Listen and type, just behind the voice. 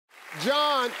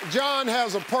John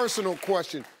has a personal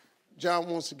question. John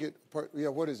wants to get, yeah,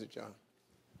 what is it, John?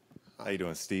 How you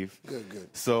doing, Steve? Good, good.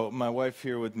 So my wife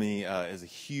here with me is a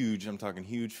huge, I'm talking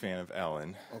huge fan of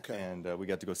Ellen. Okay. And we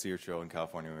got to go see her show in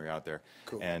California when we were out there.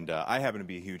 Cool. And I happen to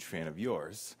be a huge fan of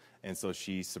yours. And so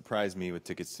she surprised me with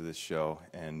tickets to this show.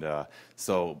 And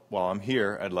so while I'm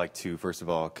here, I'd like to, first of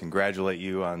all, congratulate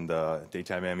you on the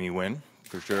Daytime Emmy win,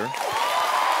 for sure.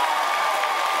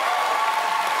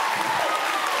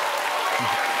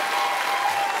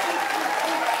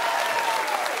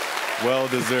 Well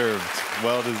deserved.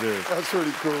 Well deserved. That's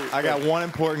pretty cool. I got one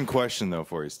important question, though,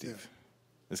 for you, Steve.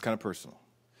 Yeah. It's kind of personal.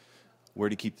 Where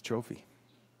do you keep the trophy?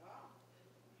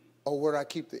 Oh, where do I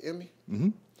keep the Emmy? Mm-hmm.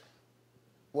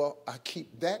 Well, I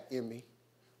keep that Emmy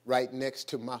right next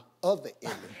to my other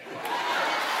Emmy.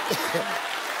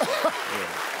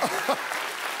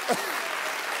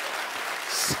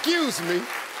 Excuse me,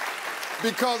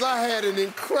 because I had an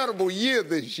incredible year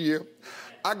this year.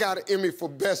 I got an Emmy for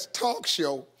Best Talk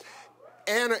Show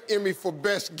and an Emmy for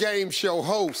Best Game Show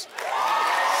Host.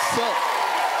 So,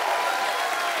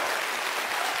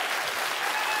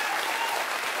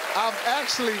 I've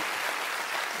actually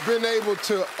been able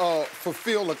to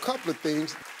fulfill a couple of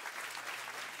things.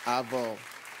 I've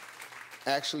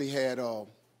actually had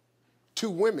 2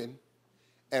 women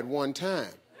at one time.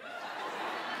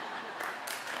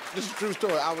 This is a true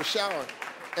story. I was showering,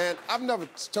 and I've never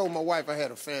told my wife I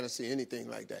had a fantasy, anything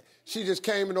like that. She just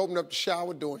came and opened up the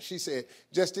shower door, and she said,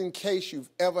 just in case you've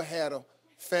ever had a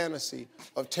fantasy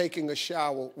of taking a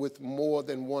shower with more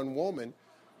than one woman,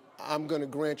 I'm going to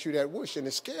grant you that wish. And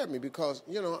it scared me because,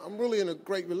 you know, I'm really in a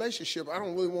great relationship. I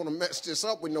don't really want to mess this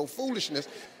up with no foolishness.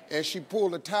 And she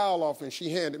pulled a towel off, and she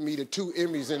handed me the 2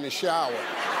 Emmys in the shower.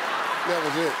 That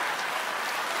was it.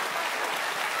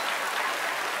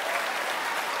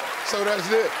 So that's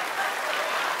it.